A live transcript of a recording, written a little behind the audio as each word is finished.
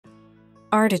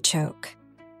Artichoke.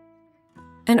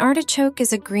 An artichoke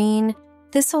is a green,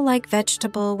 thistle-like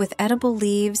vegetable with edible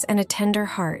leaves and a tender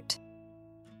heart.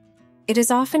 It is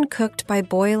often cooked by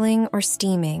boiling or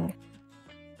steaming.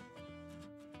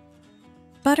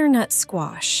 Butternut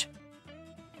squash.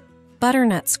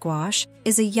 Butternut squash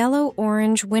is a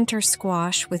yellow-orange winter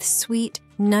squash with sweet,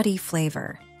 nutty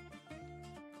flavor.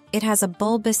 It has a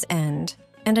bulbous end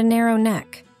and a narrow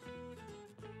neck.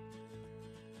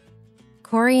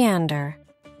 Coriander.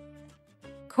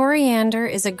 Coriander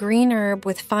is a green herb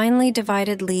with finely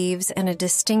divided leaves and a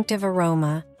distinctive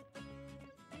aroma.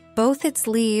 Both its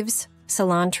leaves,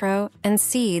 cilantro, and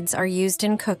seeds are used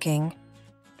in cooking.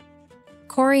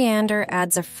 Coriander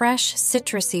adds a fresh,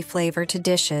 citrusy flavor to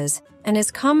dishes and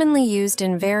is commonly used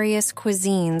in various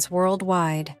cuisines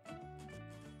worldwide.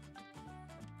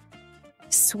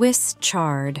 Swiss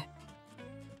chard.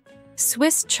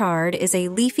 Swiss chard is a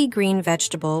leafy green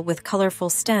vegetable with colorful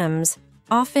stems,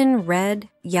 often red,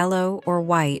 yellow, or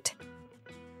white.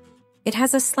 It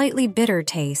has a slightly bitter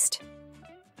taste.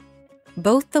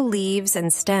 Both the leaves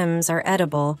and stems are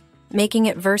edible, making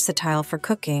it versatile for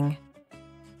cooking.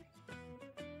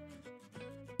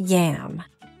 Yam.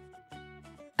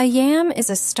 A yam is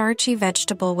a starchy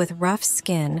vegetable with rough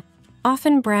skin,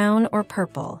 often brown or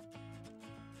purple.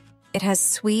 It has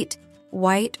sweet,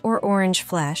 white or orange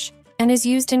flesh and is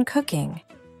used in cooking.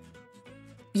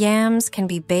 Yams can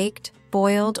be baked,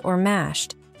 boiled, or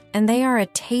mashed, and they are a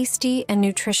tasty and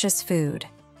nutritious food.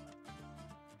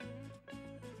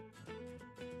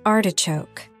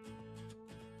 Artichoke.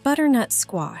 Butternut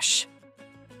squash.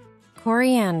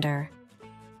 Coriander.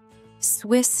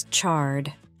 Swiss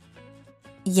chard.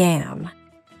 Yam.